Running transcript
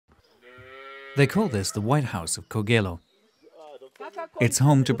They call this the White House of Kogelo. It's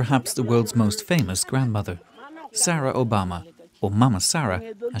home to perhaps the world's most famous grandmother, Sarah Obama, or Mama Sarah,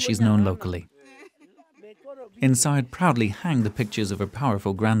 as she's known locally. Inside proudly hang the pictures of her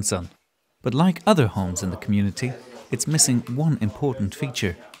powerful grandson. But like other homes in the community, it's missing one important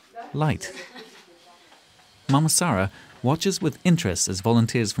feature: light. Mama Sarah watches with interest as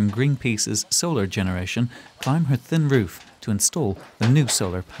volunteers from Greenpeace's solar generation climb her thin roof to install the new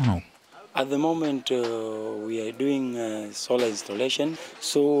solar panel. At the moment, we are doing solar installation,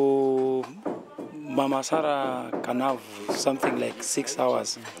 so Mama Sarah can have something like 6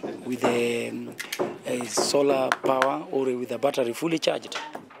 hours with a solar power or with a battery fully charged.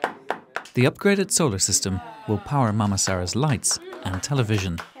 The upgraded solar system will power Mama Sarah's lights and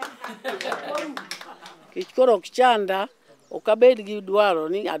television.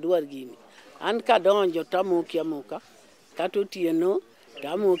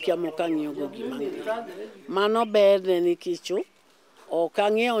 Mano berne ni kichu o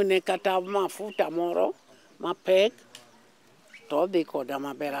kang'iewo ne kata mafuta moro mapek to dhi koda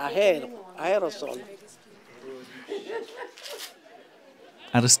maber. Ahero sola.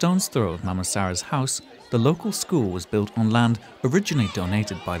 At a stone's throw of Mama Sarah's house, the local school was built on land originally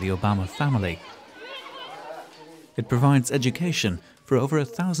donated by the Obama family. It provides education for over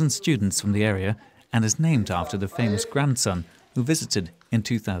 1,000 students from the area and is named after the famous grandson who visited in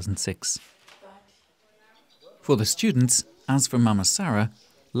 2006. For the students, as for Mama Sarah,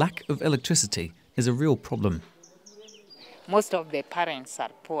 lack of electricity is a real problem. Most of the parents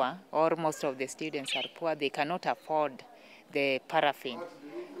are poor, or most of the students are poor. They cannot afford the paraffin.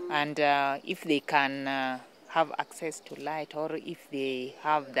 And if they can have access to light, or if they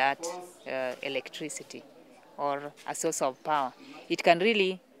have that electricity or a source of power, it can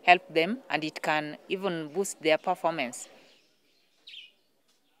really help them, and it can even boost their performance.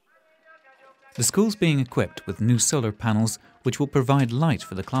 The school's being equipped with new solar panels which will provide light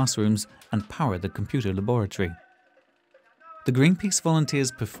for the classrooms and power the computer laboratory. The Greenpeace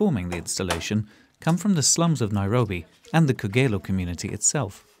volunteers performing the installation come from the slums of Nairobi and the Kogelo community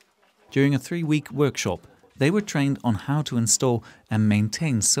itself. During a 3-week workshop, they were trained on how to install and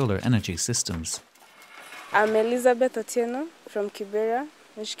maintain solar energy systems. I'm Elizabeth Otieno from Kibera,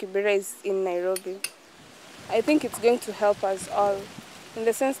 which Kibera is in Nairobi. I think it's going to help us all, in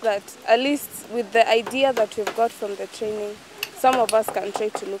the sense that at least with the idea that we've got from the training, some of us can try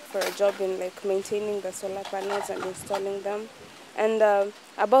to look for a job in like maintaining the solar panels and installing them. And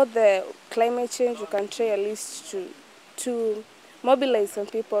about the climate change, we can try at least to mobilize some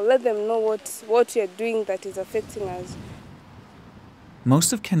people, let them know what we are doing that is affecting us.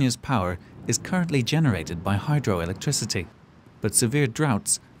 Most of Kenya's power is currently generated by hydroelectricity, but severe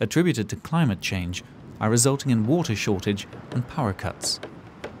droughts attributed to climate change are resulting in water shortage and power cuts.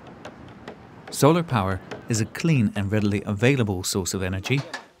 Solar power is a clean and readily available source of energy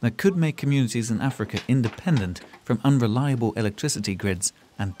that could make communities in Africa independent from unreliable electricity grids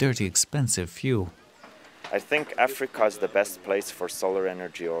and dirty, expensive fuel. I think Africa is the best place for solar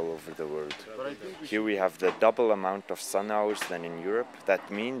energy all over the world. Here we have the double amount of sun hours than in Europe. That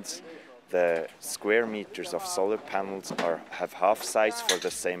means the square meters of solar panels have half size for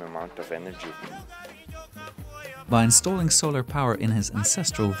the same amount of energy. By installing solar power in his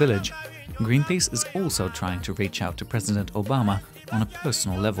ancestral village, Greenpeace is also trying to reach out to President Obama on a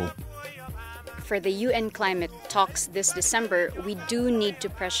personal level. For the UN climate talks this December, we do need to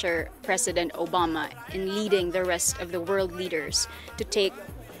pressure President Obama in leading the rest of the world leaders to take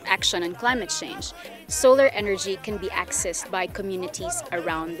action on climate change. Solar energy can be accessed by communities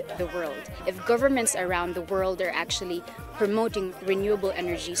around the world. If governments around the world are actually promoting renewable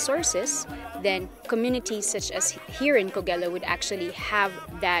energy sources, then communities such as here in Kogelo would actually have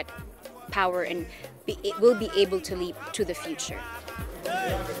that power and will be able to leap to the future.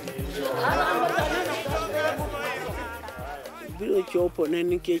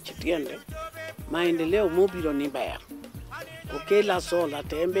 Maendeleo mobilo ni baya. Okela sola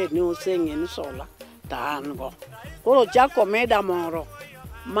tembe ni usenge ni sola taango. Koro chako meda moro.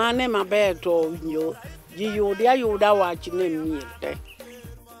 Mane mabeto nyo yuda wachine miete.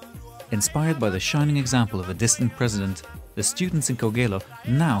 Inspired by the shining example of a distant president, the students in Kogelo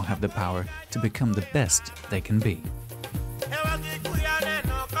now have the power to become the best they can be.